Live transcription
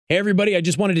Hey, everybody, I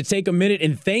just wanted to take a minute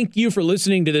and thank you for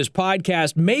listening to this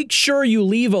podcast. Make sure you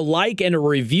leave a like and a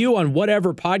review on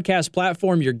whatever podcast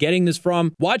platform you're getting this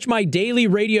from. Watch my daily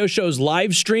radio shows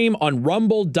live stream on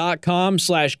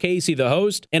rumble.com/Casey the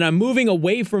host. And I'm moving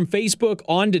away from Facebook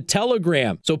onto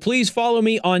Telegram. So please follow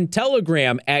me on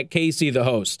Telegram at Casey the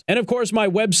host. And of course, my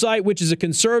website, which is a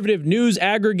conservative news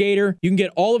aggregator. You can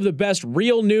get all of the best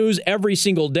real news every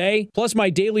single day, plus my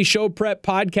daily show prep,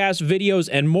 podcast, videos,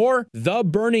 and more.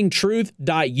 TheBurningTruth.us.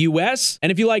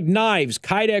 And if you like knives,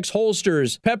 Kydex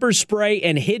holsters, pepper spray,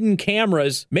 and hidden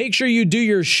cameras, make sure you do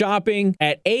your shopping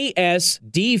at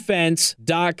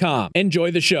asdefense.com.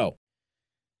 Enjoy the show.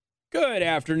 Good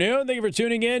afternoon. Thank you for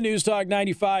tuning in. News Talk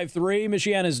 95.3,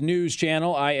 Michiana's news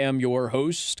channel. I am your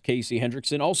host, Casey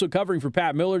Hendrickson, also covering for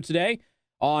Pat Miller today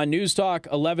on News Talk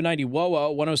 1190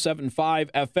 WOA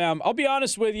 107.5 FM. I'll be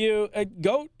honest with you.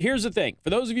 Here's the thing.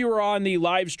 For those of you who are on the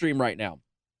live stream right now,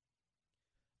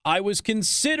 I was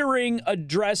considering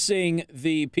addressing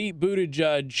the Pete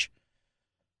Buttigieg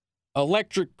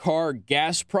electric car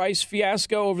gas price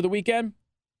fiasco over the weekend.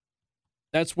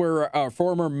 That's where our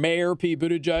former mayor, Pete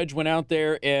Buttigieg, went out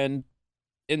there and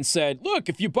said, look,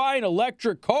 if you buy an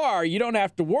electric car, you don't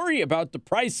have to worry about the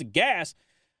price of gas.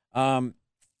 I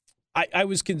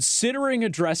was considering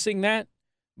addressing that,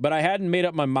 but I hadn't made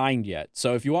up my mind yet.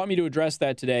 So if you want me to address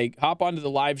that today, hop onto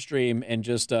the live stream and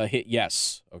just hit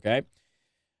yes, okay?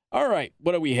 All right,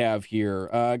 what do we have here?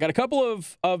 Got a couple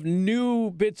of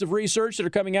new bits of research that are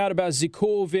coming out about the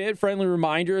COVID. Friendly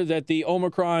reminder that the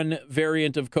Omicron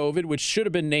variant of COVID, which should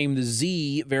have been named the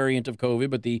Z variant of COVID,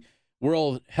 but the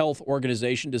World Health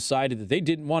Organization decided that they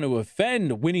didn't want to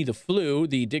offend Winnie the Pooh,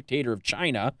 the dictator of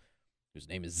China, whose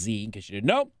name is Z, in case you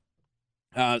didn't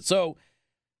know. So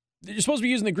you're supposed to be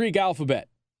using the Greek alphabet.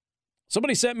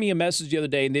 Somebody sent me a message the other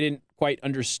day, and they didn't quite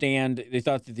understand. They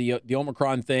thought that the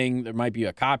Omicron thing, there might be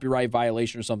a copyright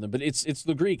violation or something, but it's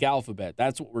the Greek alphabet.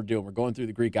 That's what we're doing. We're going through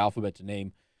the Greek alphabet to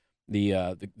name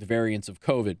the variants of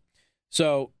COVID.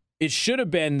 So it should have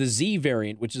been the Z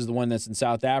variant, which is the one that's in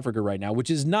South Africa right now, which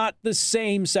is not the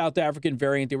same South African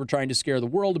variant they were trying to scare the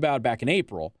world about back in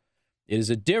April. It is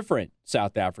a different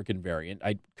South African variant.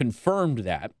 I confirmed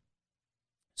that.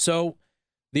 So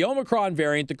the Omicron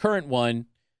variant, the current one,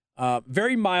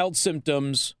 very mild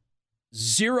symptoms,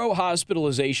 0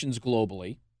 hospitalizations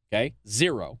globally, okay,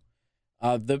 0.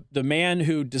 The man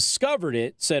who discovered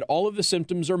it said all of the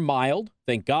symptoms are mild,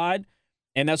 thank God,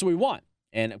 and that's what we want.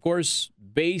 And, of course,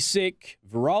 basic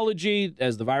virology,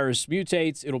 as the virus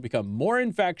mutates, it'll become more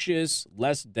infectious,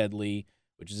 less deadly,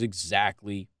 which is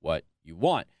exactly what you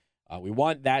want. We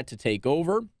want that to take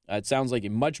over. It sounds like a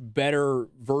much better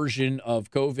version of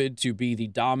COVID to be the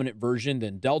dominant version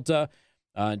than Delta.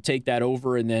 Take that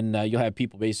over, and then you'll have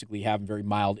people basically having very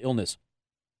mild illness.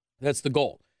 That's the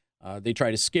goal. They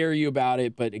try to scare you about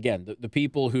it, but again, the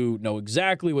people who know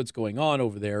exactly what's going on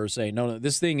over there are saying, no,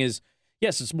 this thing is,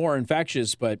 yes, it's more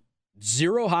infectious, but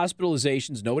 0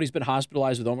 hospitalizations. Nobody's been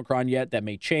hospitalized with Omicron yet. That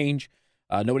may change.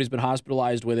 Nobody's been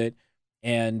hospitalized with it,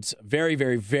 and very,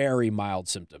 very, very mild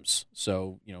symptoms.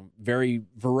 So, very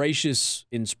voracious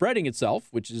in spreading itself,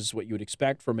 which is what you would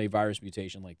expect from a virus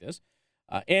mutation like this.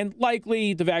 And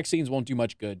likely the vaccines won't do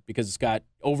much good because it's got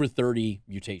over 30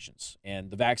 mutations, and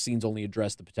the vaccines only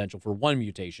address the potential for 1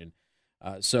 mutation.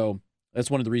 So that's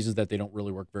one of the reasons that they don't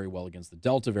really work very well against the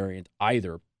Delta variant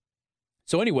either.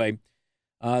 So anyway,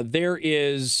 there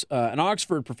is an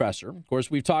Oxford professor. Of course,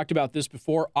 we've talked about this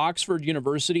before. Oxford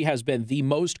University has been the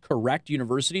most correct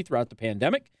university throughout the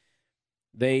pandemic.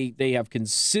 They have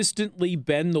consistently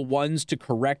been the ones to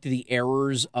correct the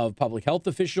errors of public health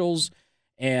officials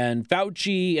and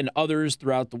Fauci and others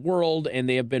throughout the world, and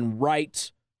they have been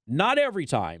right, not every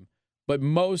time, but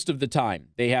most of the time.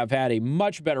 They have had a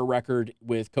much better record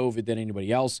with COVID than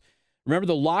anybody else. Remember,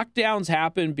 the lockdowns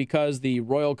happened because the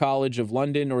Royal College of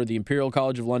London, or the Imperial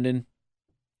College of London,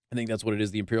 I think that's what it is,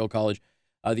 the Imperial College.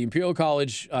 The Imperial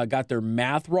College got their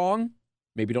math wrong.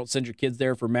 Maybe don't send your kids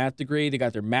there for a math degree. They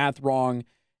got their math wrong.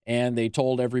 And they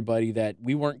told everybody that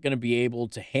we weren't going to be able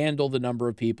to handle the number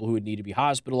of people who would need to be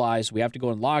hospitalized. We have to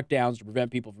go in lockdowns to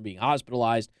prevent people from being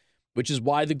hospitalized, which is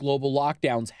why the global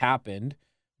lockdowns happened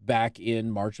back in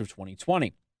March of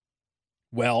 2020.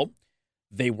 Well,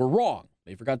 they were wrong.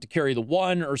 They forgot to carry the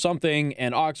 1 or something,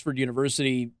 and Oxford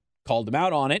University called them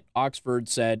out on it. Oxford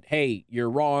said, hey, you're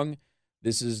wrong.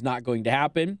 This is not going to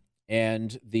happen.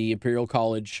 And the Imperial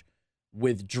College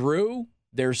withdrew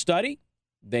their study.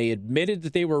 They admitted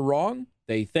that they were wrong.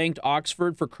 They thanked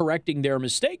Oxford for correcting their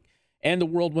mistake, and the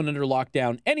world went under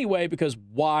lockdown anyway, because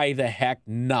why the heck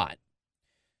not?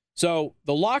 So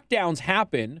the lockdowns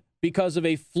happen because of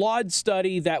a flawed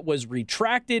study that was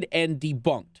retracted and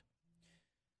debunked.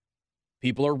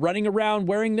 People are running around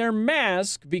wearing their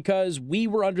mask because we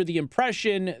were under the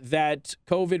impression that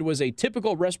COVID was a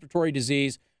typical respiratory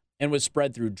disease and was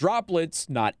spread through droplets,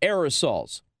 not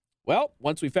aerosols. Well,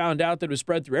 once we found out that it was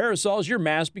spread through aerosols, your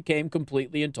mask became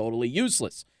completely and totally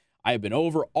useless. I have been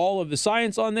over all of the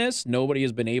science on this. Nobody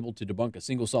has been able to debunk a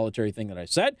single solitary thing that I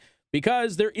said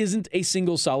because there isn't a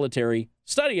single solitary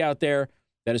study out there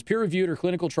that is peer-reviewed or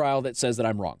clinical trial that says that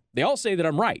I'm wrong. They all say that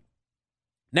I'm right.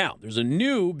 Now, there's a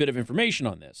new bit of information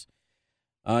on this.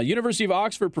 University of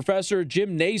Oxford professor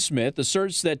Jim Naismith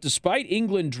asserts that despite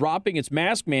England dropping its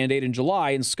mask mandate in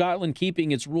July and Scotland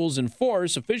keeping its rules in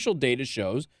force, official data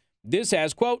shows this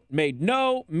has, quote, made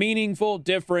no meaningful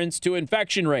difference to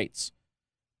infection rates.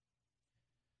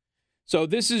 So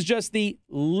this is just the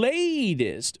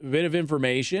latest bit of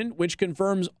information, which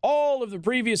confirms all of the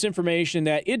previous information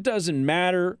that it doesn't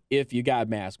matter if you got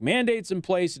mask mandates in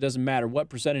place. It doesn't matter what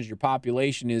percentage of your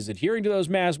population is adhering to those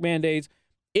mask mandates.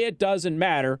 It doesn't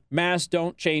matter. Masks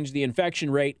don't change the infection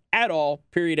rate at all,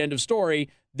 period, end of story.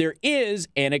 There is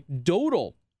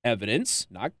anecdotal evidence,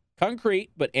 not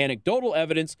concrete, but anecdotal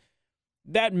evidence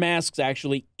that masks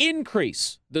actually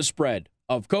increase the spread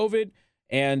of COVID.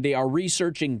 And they are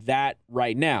researching that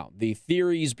right now. The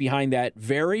theories behind that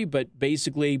vary, but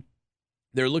basically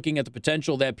they're looking at the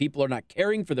potential that people are not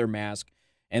caring for their mask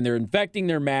and they're infecting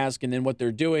their mask. And then what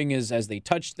they're doing is as they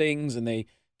touch things and they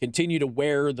continue to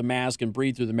wear the mask and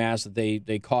breathe through the mask, that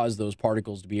they cause those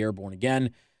particles to be airborne again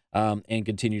and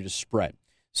continue to spread.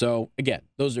 So, again,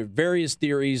 those are various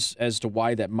theories as to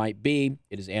why that might be.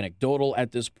 It is anecdotal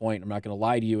at this point. I'm not going to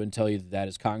lie to you and tell you that that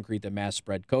is concrete, that masks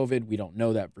spread COVID. We don't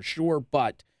know that for sure,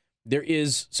 but there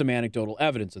is some anecdotal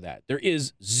evidence of that. There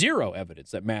is zero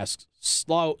evidence that masks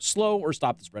slow or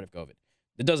stop the spread of COVID.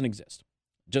 It doesn't exist.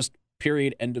 Just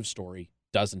period, end of story,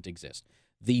 doesn't exist.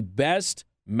 The best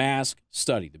mask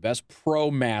study, the best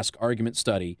pro-mask argument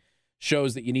study,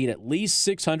 shows that you need at least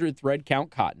 600 thread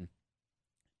count cotton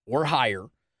or higher.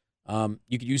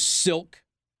 You could use silk.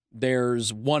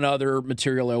 There's one other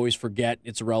material I always forget.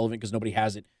 It's irrelevant because nobody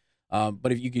has it.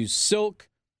 But if you can use silk,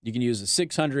 you can use a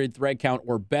 600 thread count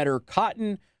or better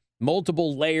cotton,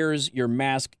 multiple layers. Your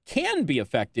mask can be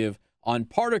effective on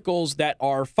particles that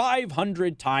are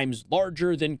 500 times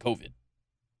larger than COVID.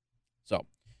 So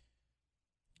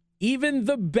even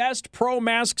the best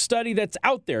pro-mask study that's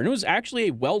out there, and it was actually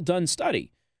a well-done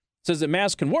study, says that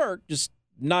masks can work, just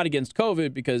not against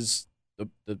COVID because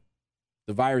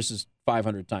the virus is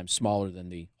 500 times smaller than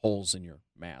the holes in your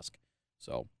mask.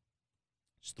 So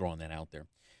just throwing that out there.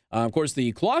 Of course,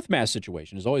 the cloth mask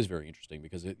situation is always very interesting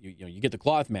because you get the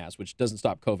cloth mask, which doesn't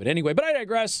stop COVID anyway. But I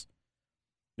digress.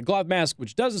 The cloth mask,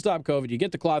 which doesn't stop COVID, you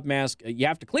get the cloth mask. You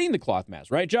have to clean the cloth mask,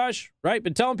 right, Josh? Right?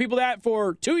 Been telling people that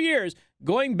for 2 years,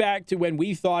 going back to when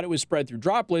we thought it was spread through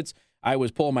droplets. I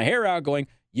was pulling my hair out going,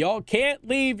 y'all can't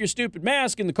leave your stupid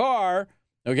mask in the car.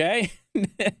 Okay?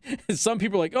 Some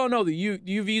people are like, oh, no, the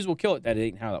UVs will kill it. That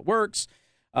ain't how that works.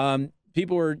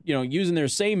 People were, using their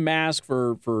same mask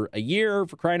for a year,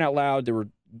 for crying out loud. They were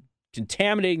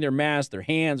contaminating their mask, their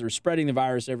hands, were spreading the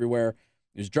virus everywhere.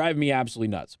 It was driving me absolutely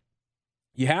nuts.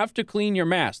 You have to clean your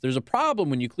mask. There's a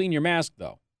problem when you clean your mask,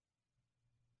 though.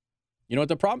 You know what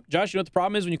the problem, Josh, you know what the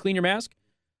problem is when you clean your mask?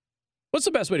 What's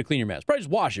the best way to clean your mask? Probably just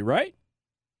wash it, right?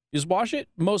 You just wash it.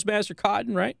 Most masks are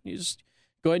cotton, right? You just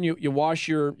go ahead and you wash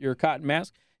your cotton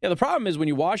mask. Yeah, the problem is when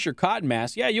you wash your cotton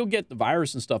mask, yeah, you'll get the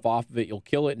virus and stuff off of it. You'll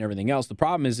kill it and everything else. The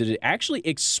problem is that it actually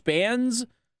expands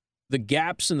the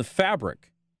gaps in the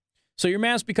fabric. So your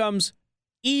mask becomes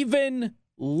even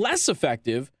less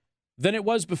effective than it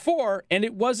was before, and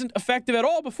it wasn't effective at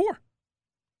all before.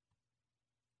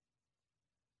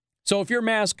 So if your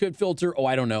mask could filter,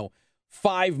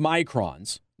 5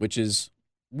 microns, which is,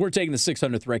 we're taking the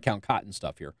 600 thread count cotton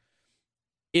stuff here.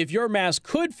 If your mask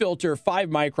could filter 5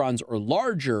 microns or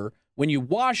larger, when you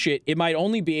wash it, it might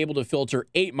only be able to filter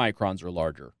 8 microns or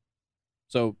larger.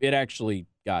 So it actually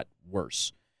got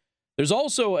worse. There's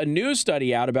also a new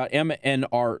study out about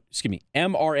mRNA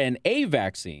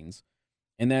vaccines,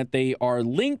 and that they are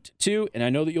linked to, and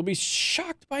I know that you'll be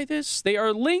shocked by this, they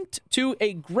are linked to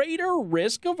a greater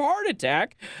risk of heart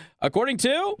attack, according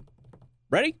to,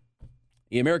 ready?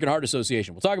 The American Heart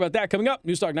Association. We'll talk about that coming up.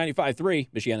 Newstalk 95.3,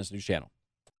 Michiana's News Channel.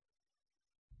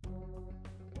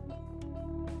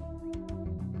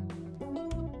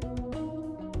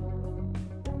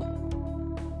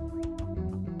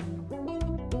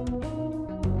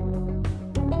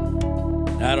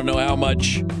 I don't know how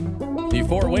much the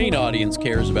Fort Wayne audience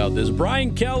cares about this.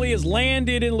 Brian Kelly has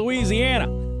landed in Louisiana.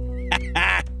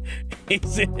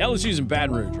 LSU's in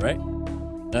Baton Rouge, right?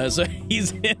 So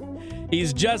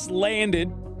he's just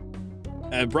landed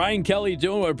Brian Kelly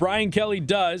doing what Brian Kelly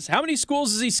does. How many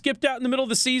schools has he skipped out in the middle of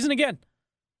the season again?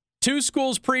 2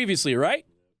 schools previously, right?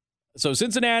 So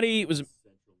Cincinnati was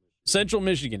Central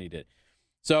Michigan. He did.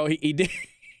 So he did.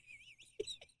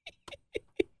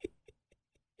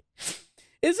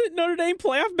 Isn't Notre Dame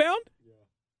playoff bound? Yeah.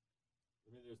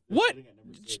 What?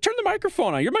 Turn the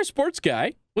microphone on. You're my sports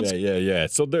guy. Yeah.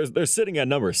 So they're sitting at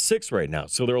number 6 right now.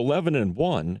 So they're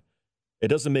 11-1. It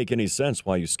doesn't make any sense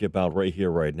why you skip out right here,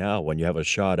 right now, when you have a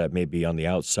shot at maybe on the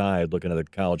outside looking at the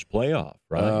college playoff,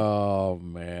 right? Oh,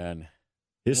 man.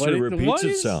 History repeats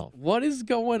itself. What is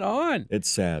going on? It's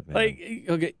sad, man.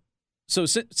 Okay. So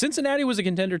Cincinnati was a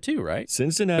contender too, right?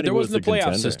 Cincinnati but there was wasn't a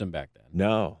playoff system back then.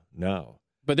 No.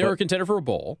 But they were a contender for a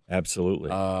bowl.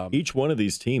 Absolutely. Each one of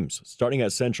these teams, starting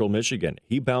at Central Michigan,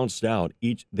 he bounced out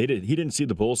He didn't see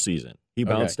the bowl season. He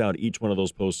bounced out each one of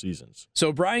those postseasons.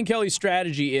 So Brian Kelly's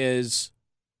strategy is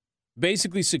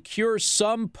basically secure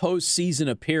some postseason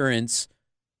appearance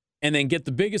and then get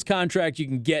the biggest contract you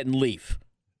can get and leave.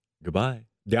 Goodbye.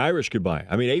 The Irish goodbye.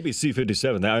 I mean, ABC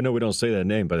 57. I know we don't say that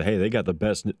name, but hey, they got the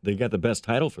best. They got the best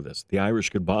title for this. The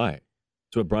Irish goodbye.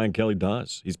 That's what Brian Kelly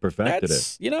does. He's perfected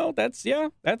it. I'll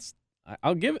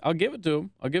give it to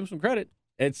him. I'll give him some credit.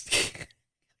 It's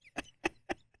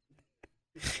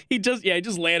he just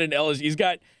landed in LSU.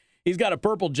 He's got a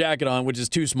purple jacket on, which is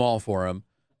too small for him.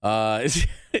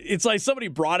 It's like somebody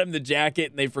brought him the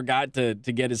jacket and they forgot to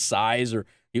get his size, or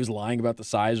he was lying about the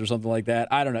size or something like that.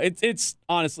 I don't know. It's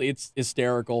honestly, it's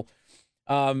hysterical.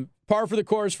 Par for the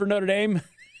course for Notre Dame.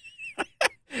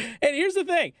 And here's the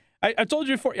thing. I told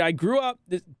you before, I grew up,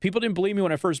 people didn't believe me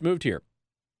when I first moved here.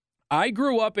 I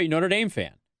grew up a Notre Dame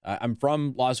fan. I'm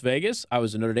from Las Vegas. I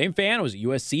was a Notre Dame fan. I was a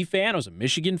USC fan. I was a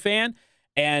Michigan fan.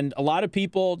 And a lot of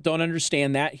people don't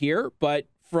understand that here. But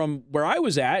from where I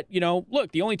was at,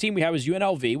 look, the only team we had was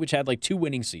UNLV, which had like 2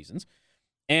 winning seasons.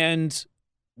 And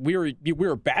we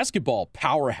were a basketball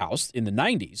powerhouse in the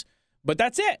 90s. But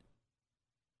that's it.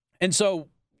 And so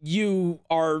you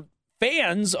are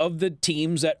fans of the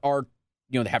teams that are,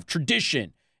 they have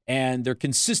tradition and they're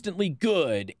consistently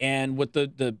good and what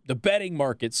the betting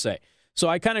markets say. So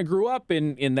I kind of grew up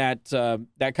in that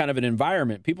kind of an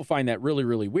environment. People find that really,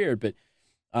 really weird. But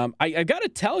I got to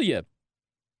tell you,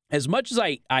 as much as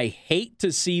I hate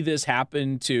to see this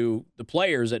happen to the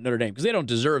players at Notre Dame, because they don't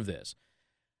deserve this,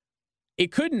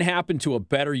 it couldn't happen to a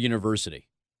better university.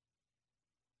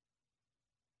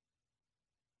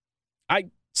 I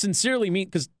sincerely mean,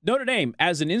 because Notre Dame,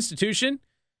 as an institution,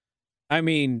 I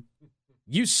mean,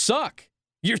 you suck.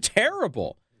 You're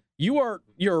terrible. You're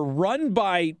run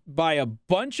by a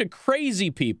bunch of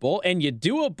crazy people, and you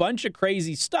do a bunch of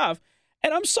crazy stuff.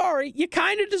 And I'm sorry, you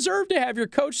kind of deserve to have your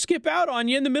coach skip out on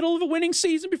you in the middle of a winning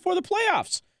season before the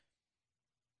playoffs.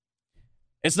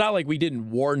 It's not like we didn't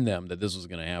warn them that this was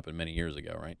going to happen many years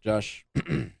ago, right, Josh?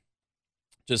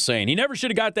 Just saying. He never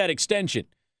should have got that extension.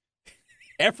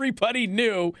 Everybody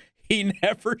knew he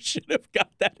never should have got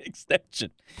that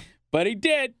extension. But he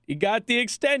did. He got the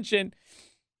extension.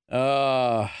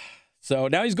 So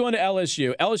now he's going to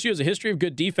LSU. LSU has a history of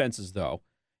good defenses, though.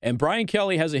 And Brian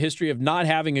Kelly has a history of not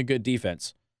having a good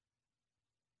defense.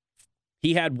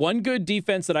 He had one good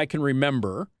defense that I can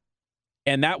remember,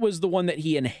 and that was the one that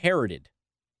he inherited.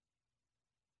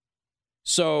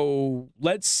 So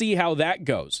let's see how that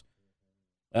goes.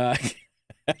 Look,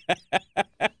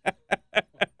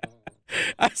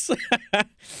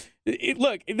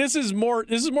 this is more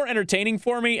entertaining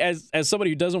for me as somebody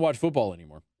who doesn't watch football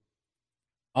anymore.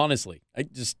 Honestly, I'm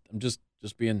just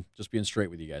being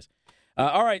straight with you guys.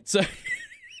 All right, so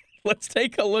let's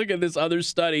take a look at this other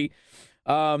study.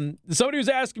 Somebody was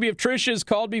asking me if Tricia has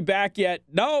called me back yet.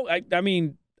 No, I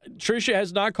mean, Tricia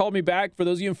has not called me back. For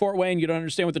those of you in Fort Wayne, you don't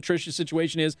understand what the Tricia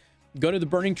situation is. Go to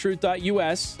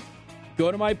theburningtruth.us.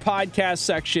 Go to my podcast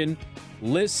section.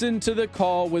 Listen to the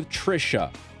call with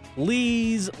Tricia.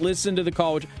 Please listen to the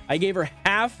call. I gave her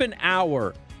half an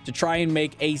hour to try and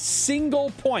make a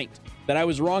single point that I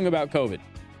was wrong about COVID.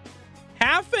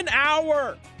 Half an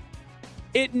hour.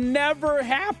 It never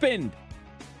happened.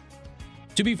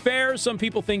 To be fair, some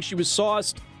people think she was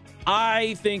sauced.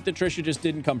 I think that Tricia just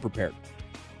didn't come prepared.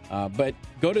 But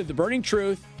go to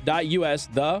theburningtruth.us,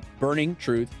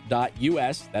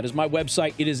 theburningtruth.us. That is my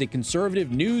website. It is a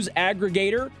conservative news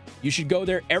aggregator. You should go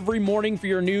there every morning for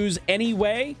your news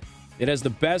anyway. It has the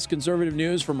best conservative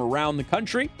news from around the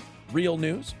country, real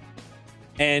news,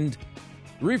 and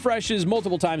refreshes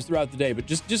multiple times throughout the day. But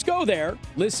just go there,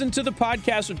 listen to the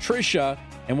podcast with Tricia,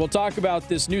 and we'll talk about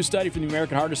this new study from the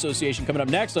American Heart Association coming up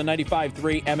next on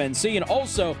 95.3 MNC, and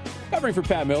also covering for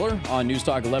Pat Miller on News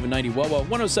Talk 1190 WOWO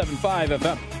 107.5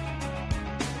 FM.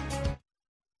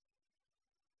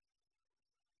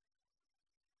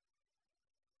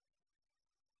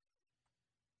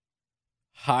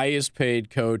 highest paid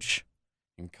coach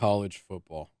in college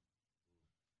football.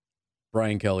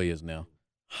 Brian Kelly is now.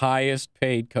 Highest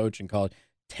paid coach in college.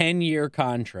 10-year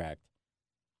contract.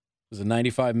 Was it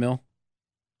 95 mil?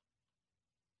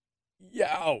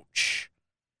 Ouch.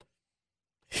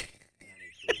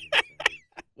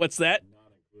 What's that?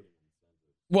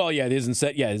 Well, yeah, his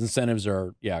incentives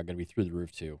are going to be through the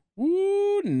roof too.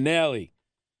 Woo, Nelly.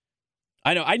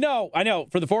 I know.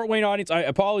 For the Fort Wayne audience, I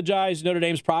apologize. Notre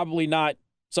Dame's probably not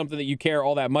something that you care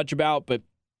all that much about, but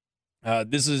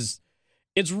it's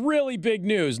really big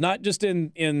news, not just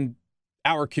in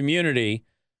our community,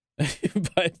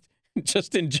 but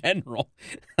just in general.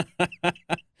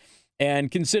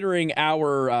 And considering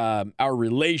our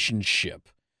relationship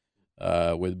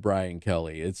with Brian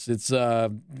Kelly, it's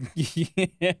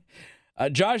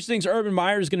Josh thinks Urban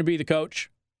Meyer is going to be the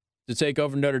coach to take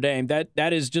over Notre Dame.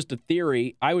 That is just a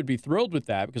theory. I would be thrilled with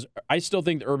that because I still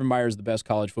think that Urban Meyer is the best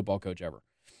college football coach ever.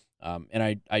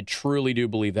 And I truly do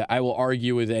believe that. I will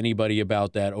argue with anybody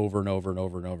about that over and over and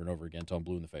over and over and over again until I'm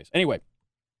blue in the face. Anyway,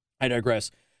 I digress.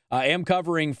 I am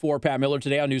covering for Pat Miller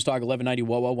today on News Talk 1190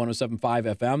 WOWO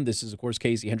 107.5 FM. This is, of course,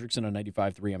 Casey Hendrickson on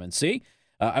 95.3 MNC.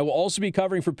 I will also be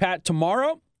covering for Pat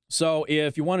tomorrow. So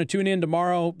if you want to tune in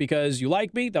tomorrow because you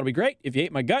like me, that'll be great. If you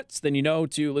hate my guts, then you know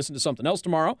to listen to something else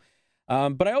tomorrow.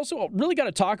 But I also really got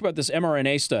to talk about this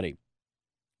mRNA study.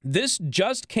 This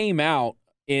just came out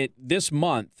this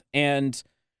month, and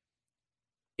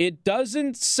it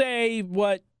doesn't say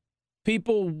what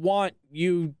people want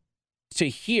you to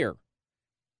hear.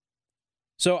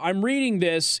 So I'm reading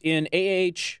this in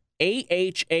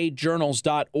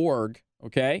ahajournals.org,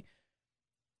 okay?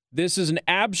 This is an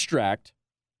abstract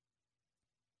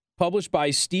published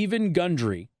by Stephen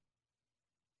Gundry.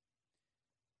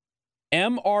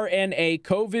 mRNA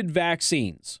COVID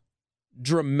vaccines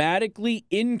dramatically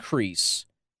increase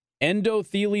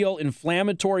endothelial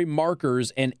inflammatory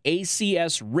markers and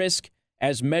ACS risk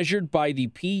as measured by the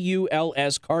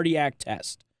PULS cardiac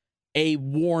test. A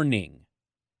warning.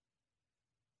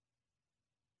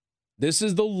 This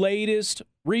is the latest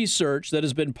research that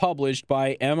has been published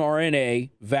by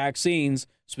mRNA vaccines,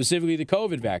 specifically the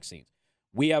COVID vaccines.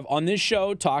 We have on this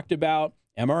show talked about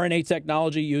mRNA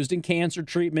technology used in cancer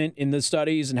treatment in the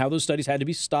studies and how those studies had to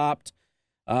be stopped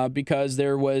because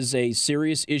there was a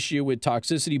serious issue with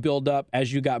toxicity buildup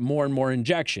as you got more and more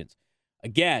injections.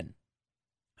 Again,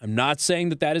 I'm not saying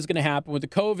that is going to happen with the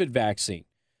COVID vaccine.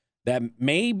 That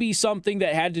may be something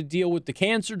that had to deal with the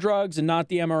cancer drugs and not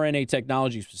the mRNA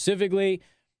technology specifically.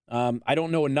 I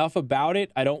don't know enough about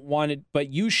it. I don't want it, but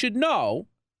you should know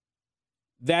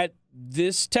that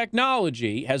this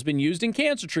technology has been used in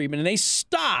cancer treatment, and they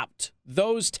stopped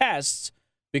those tests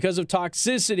because of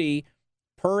toxicity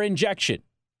per injection.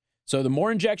 So the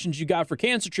more injections you got for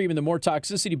cancer treatment, the more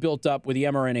toxicity built up with the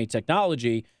mRNA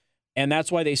technology, and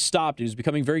that's why they stopped. It was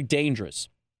becoming very dangerous.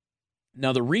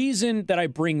 Now, the reason that I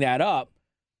bring that up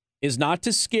is not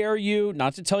to scare you,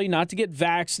 not to tell you not to get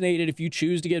vaccinated if you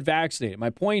choose to get vaccinated. My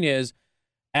point is,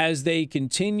 as they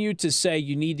continue to say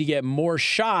you need to get more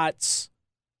shots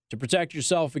to protect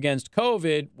yourself against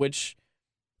COVID, which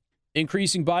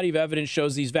increasing body of evidence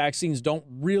shows these vaccines don't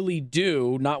really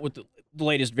do, not with the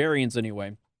latest variants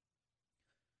anyway.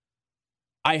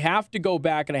 I have to go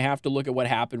back and I have to look at what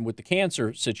happened with the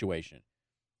cancer situation.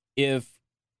 If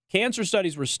cancer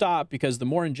studies were stopped because the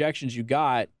more injections you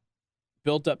got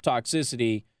built up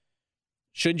toxicity,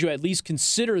 shouldn't you at least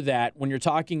consider that when you're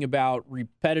talking about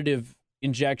repetitive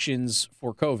injections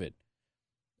for COVID?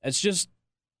 It's just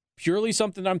purely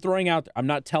something I'm throwing out there. I'm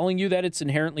not telling you that it's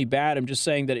inherently bad. I'm just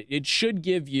saying that it should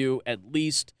give you at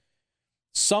least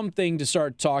something to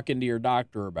start talking to your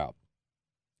doctor about.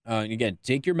 Again,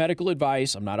 take your medical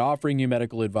advice. I'm not offering you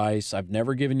medical advice. I've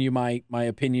never given you my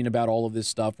opinion about all of this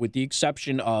stuff, with the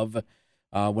exception of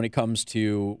when it comes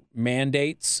to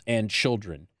mandates and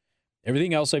children.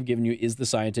 Everything else I've given you is the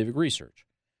scientific research.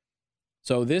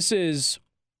 So this is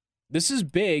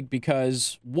big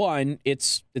because, one,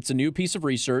 it's a new piece of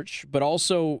research, but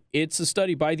also it's a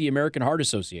study by the American Heart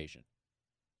Association.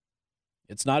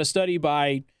 It's not a study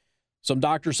by some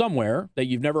doctor somewhere that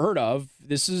you've never heard of.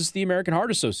 This is the American Heart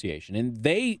Association, and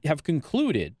they have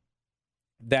concluded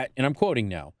that, and I'm quoting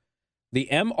now, the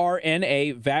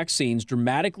mRNA vaccines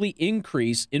dramatically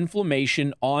increase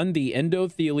inflammation on the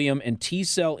endothelium and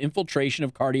T-cell infiltration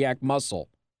of cardiac muscle.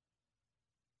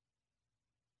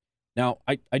 Now,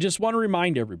 I just want to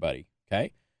remind everybody,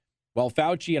 okay? Well,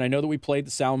 Fauci, and I know that we played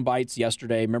the sound bites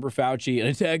yesterday. Remember Fauci, an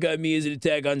attack on me is an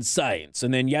attack on science.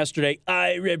 And then yesterday,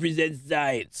 I represent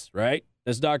science, right?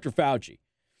 That's Dr. Fauci.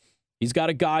 He's got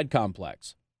a God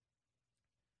complex.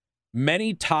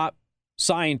 Many top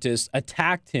scientists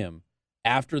attacked him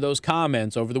after those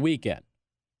comments over the weekend.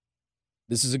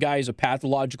 This is a guy who's a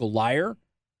pathological liar.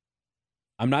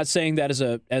 I'm not saying that as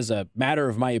a matter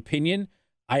of my opinion.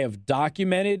 I have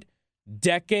documented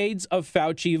decades of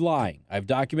Fauci lying. I've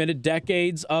documented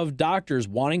decades of doctors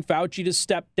wanting Fauci to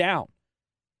step down.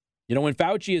 You know, when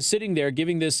Fauci is sitting there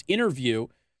giving this interview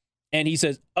and he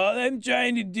says, all I'm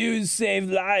trying to do is save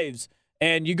lives.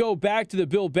 And you go back to the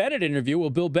Bill Bennett interview. Well,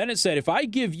 Bill Bennett said, if I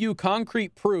give you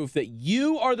concrete proof that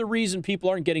you are the reason people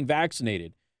aren't getting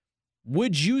vaccinated,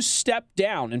 would you step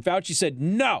down? And Fauci said,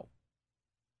 no.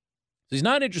 So he's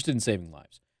not interested in saving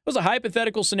lives. It was a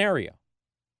hypothetical scenario.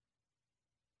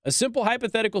 A simple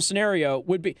hypothetical scenario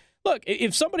would be, look,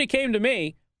 if somebody came to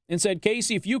me and said,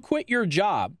 Casey, if you quit your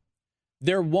job,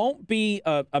 there won't be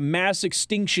a mass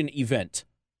extinction event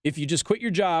if you just quit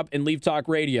your job and leave talk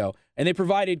radio, and they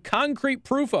provided concrete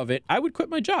proof of it, I would quit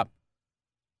my job.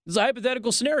 This is a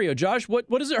hypothetical scenario. Josh, what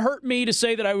does it hurt me to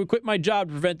say that I would quit my job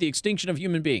to prevent the extinction of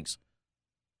human beings?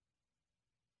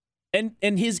 And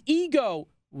his ego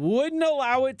wouldn't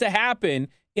allow it to happen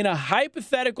in a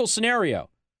hypothetical scenario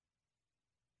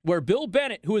where Bill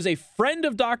Bennett, who is a friend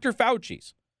of Dr.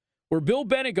 Fauci's, where Bill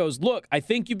Bennett goes, look, I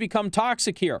think you've become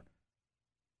toxic here.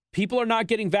 People are not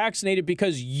getting vaccinated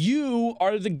because you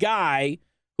are the guy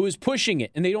who is pushing it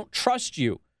and they don't trust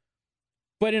you.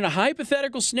 But in a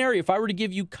hypothetical scenario, if I were to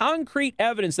give you concrete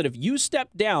evidence that if you step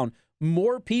down,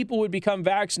 more people would become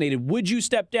vaccinated, would you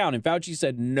step down? And Fauci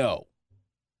said no.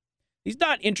 He's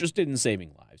not interested in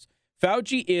saving lives.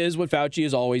 Fauci is what Fauci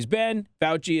has always been.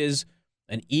 Fauci is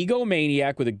an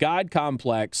egomaniac with a God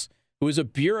complex who is a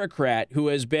bureaucrat who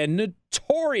has been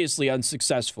notoriously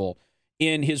unsuccessful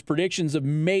in his predictions of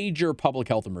major public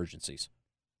health emergencies.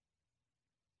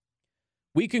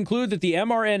 We conclude that the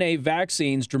mRNA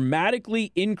vaccines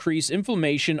dramatically increase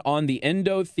inflammation on the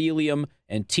endothelium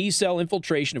and T-cell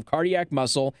infiltration of cardiac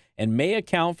muscle and may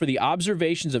account for the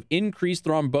observations of increased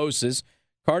thrombosis,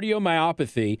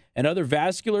 cardiomyopathy, and other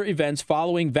vascular events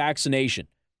following vaccination.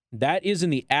 That is in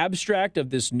the abstract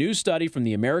of this new study from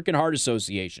the American Heart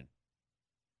Association.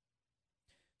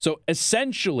 So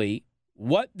essentially,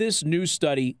 what this new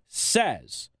study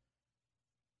says,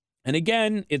 and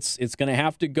again, it's going to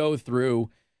have to go through,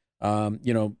 a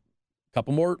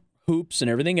couple more hoops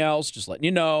and everything else, just letting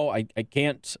you know. I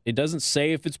can't, it doesn't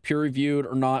say if it's peer-reviewed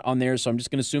or not on there, so I'm just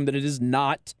going to assume that it is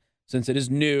not, since it is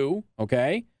new,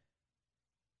 okay?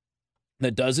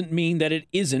 That doesn't mean that it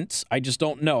isn't. I just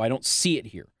don't know. I don't see it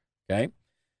here, okay?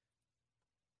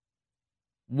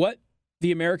 What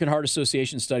the American Heart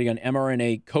Association study on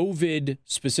mRNA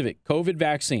COVID-specific COVID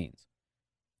vaccines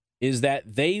is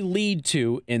that they lead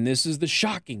to, and this is the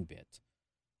shocking bit,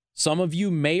 some of you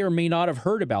may or may not have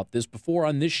heard about this before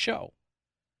on this show.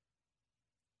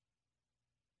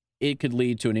 It could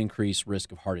lead to an increased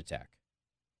risk of heart attack.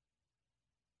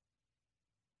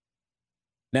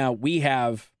 Now, we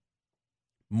have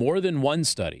more than one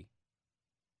study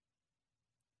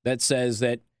that says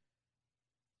that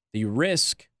the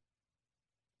risk,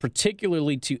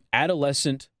 particularly to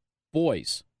adolescent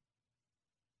boys,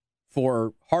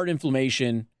 for heart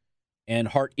inflammation and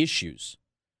heart issues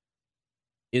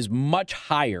is much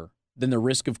higher than the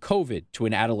risk of COVID to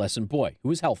an adolescent boy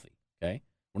who is healthy, okay?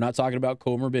 We're not talking about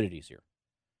comorbidities here.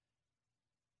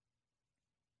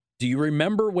 Do you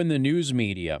remember when the news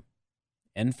media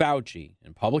and Fauci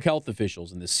and public health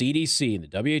officials and the CDC and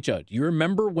the WHO, do you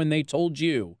remember when they told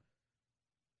you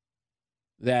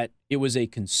that it was a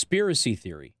conspiracy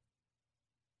theory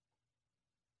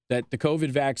that the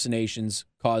COVID vaccinations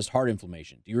caused heart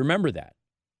inflammation? Do you remember that?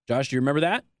 Josh, do you remember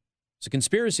that? It's a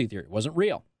conspiracy theory. It wasn't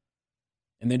real.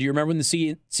 And then do you remember when the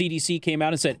CDC came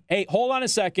out and said, hey, hold on a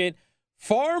second,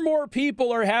 far more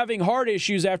people are having heart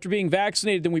issues after being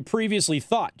vaccinated than we previously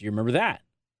thought? Do you remember that?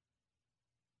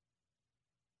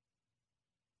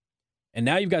 And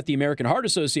now you've got the American Heart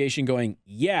Association going,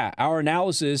 yeah, our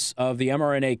analysis of the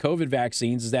mRNA COVID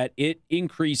vaccines is that it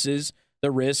increases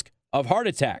the risk of heart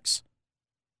attacks.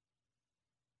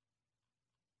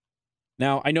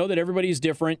 Now, I know that everybody's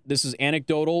different. This is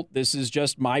anecdotal. This is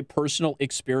just my personal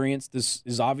experience. This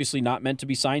is obviously not meant to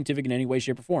be scientific in any way,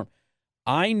 shape, or form.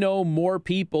 I know more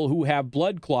people who have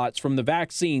blood clots from the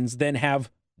vaccines than have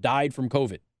died from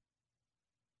COVID.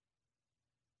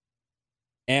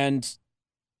 And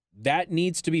that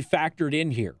needs to be factored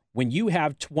in here. When you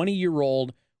have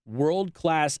 20-year-old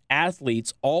world-class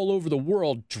athletes all over the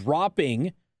world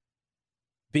dropping,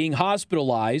 being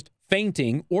hospitalized,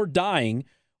 fainting, or dying,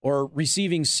 or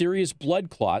receiving serious blood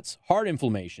clots, heart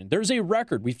inflammation. There's a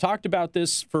record. We've talked about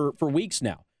this for weeks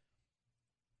now.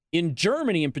 In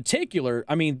Germany in particular,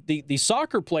 I mean, the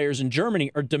soccer players in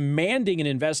Germany are demanding an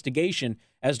investigation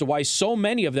as to why so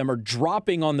many of them are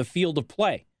dropping on the field of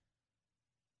play.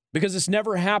 Because it's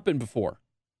never happened before.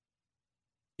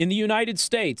 In the United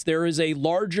States, there is a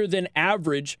larger than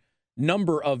average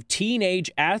number of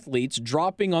teenage athletes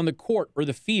dropping on the court or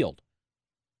the field.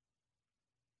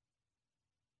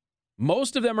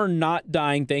 Most of them are not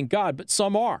dying, thank God, but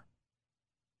some are.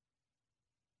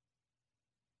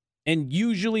 And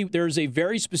usually there's a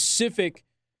very specific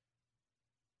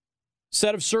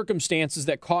set of circumstances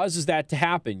that causes that to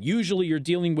happen. Usually you're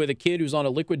dealing with a kid who's on a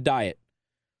liquid diet.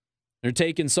 They're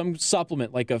taking some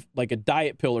supplement like a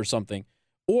diet pill or something,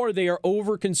 or they are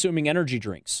over-consuming energy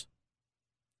drinks.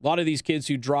 A lot of these kids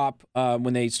who drop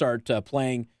when they start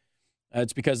playing,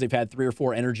 it's because they've had 3 or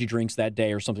 4 energy drinks that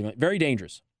day or something like that. Very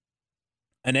dangerous.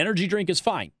 An energy drink is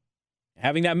fine.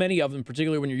 Having that many of them,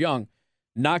 particularly when you're young,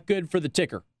 not good for the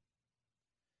ticker.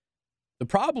 The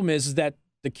problem is that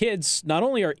the kids not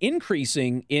only are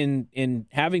increasing in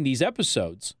having these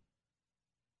episodes,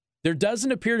 there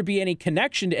doesn't appear to be any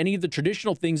connection to any of the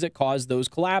traditional things that cause those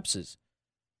collapses.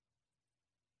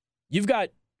 You've got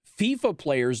FIFA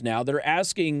players now that are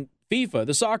asking FIFA,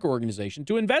 the soccer organization,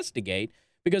 to investigate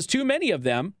because too many of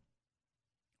them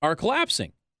are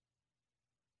collapsing.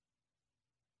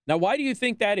 Now, why do you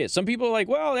think that is? Some people are like,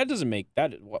 well, that doesn't make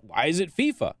that. Why is it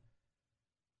FIFA?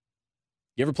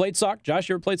 You ever played soccer? Josh,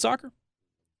 you ever played soccer?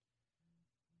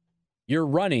 You're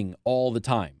running all the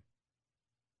time.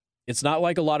 It's not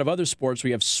like a lot of other sports where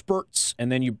you have spurts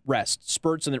and then you rest.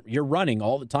 Spurts and then you're running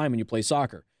all the time when you play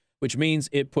soccer, which means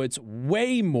it puts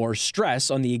way more stress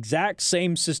on the exact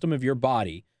same system of your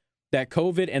body that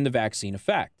COVID and the vaccine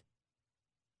affect.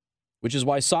 Which is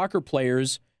why soccer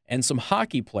players and some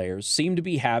hockey players seem to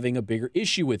be having a bigger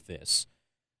issue with this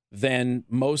than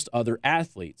most other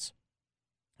athletes.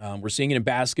 We're seeing it in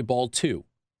basketball too.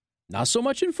 Not so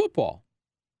much in football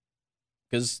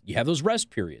because you have those rest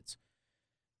periods.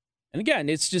 And again,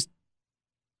 it's just,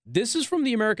 this is from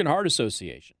the American Heart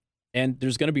Association. And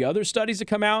there's going to be other studies that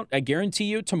come out. I guarantee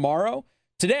you tomorrow.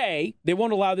 Today, they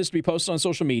won't allow this to be posted on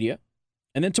social media.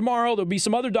 And then tomorrow, there'll be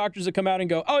some other doctors that come out and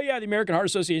go, oh, yeah, the American Heart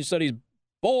Association study is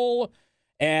bull.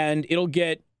 And it'll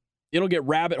get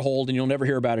rabbit holed and you'll never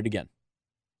hear about it again.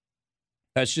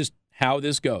 That's just how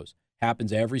this goes.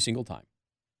 Happens every single time.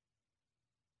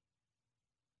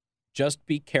 Just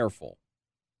be careful.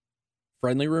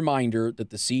 Friendly reminder that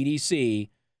the CDC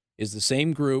is the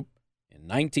same group in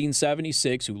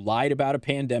 1976 who lied about a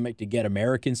pandemic to get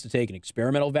Americans to take an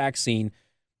experimental vaccine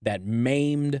that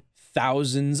maimed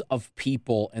thousands of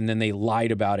people, and then they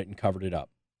lied about it and covered it up.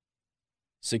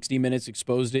 60 Minutes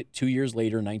exposed it 2 years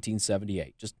later in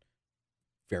 1978. Just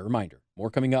fair reminder. More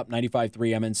coming up, 95.3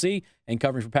 MNC, and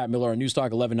covering for Pat Miller on News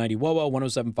Talk 1190 WOWO,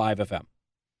 107.5 FM.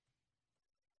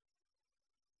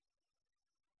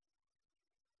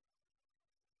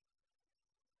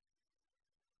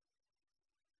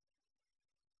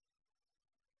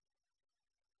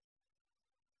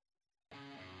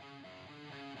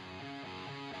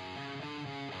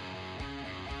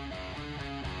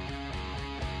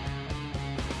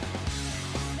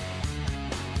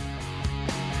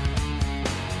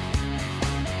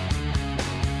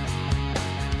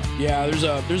 Yeah,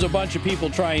 there's a bunch of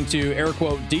people trying to, air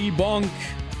quote, debunk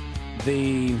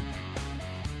the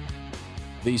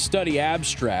study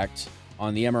abstract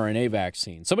on the mRNA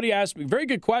vaccine. Somebody asked me, very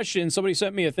good question. Somebody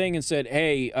sent me a thing and said,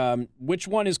 hey, which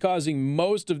one is causing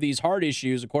most of these heart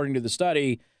issues according to the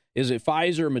study? Is it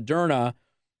Pfizer or Moderna?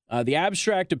 The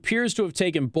abstract appears to have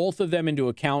taken both of them into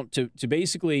account to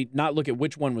basically not look at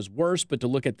which one was worse, but to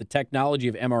look at the technology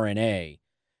of mRNA.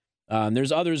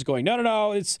 There's others going,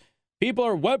 no, it's people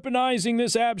are weaponizing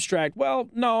this abstract. Well,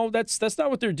 no, that's not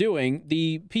what they're doing.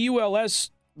 The PULS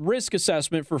risk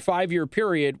assessment for a 5-year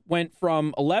period went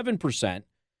from 11%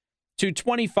 to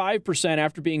 25%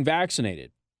 after being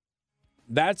vaccinated.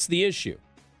 That's the issue.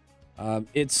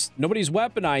 Nobody's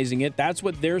weaponizing it. That's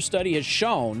what their study has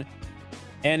shown.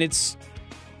 And it's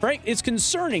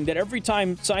concerning that every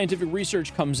time scientific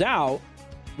research comes out,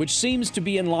 which seems to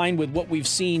be in line with what we've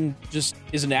seen just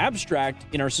is an abstract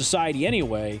in our society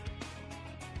anyway,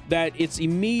 that it's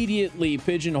immediately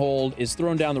pigeonholed, is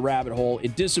thrown down the rabbit hole,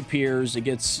 it disappears, it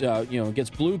gets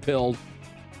blue-pilled,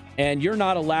 and you're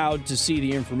not allowed to see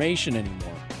the information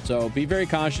anymore. So be very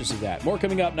conscious of that. More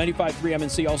coming up, 95.3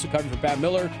 MNC, also covering for Pat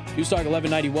Miller, News Talk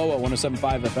 1190 WOWO,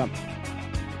 107.5 FM.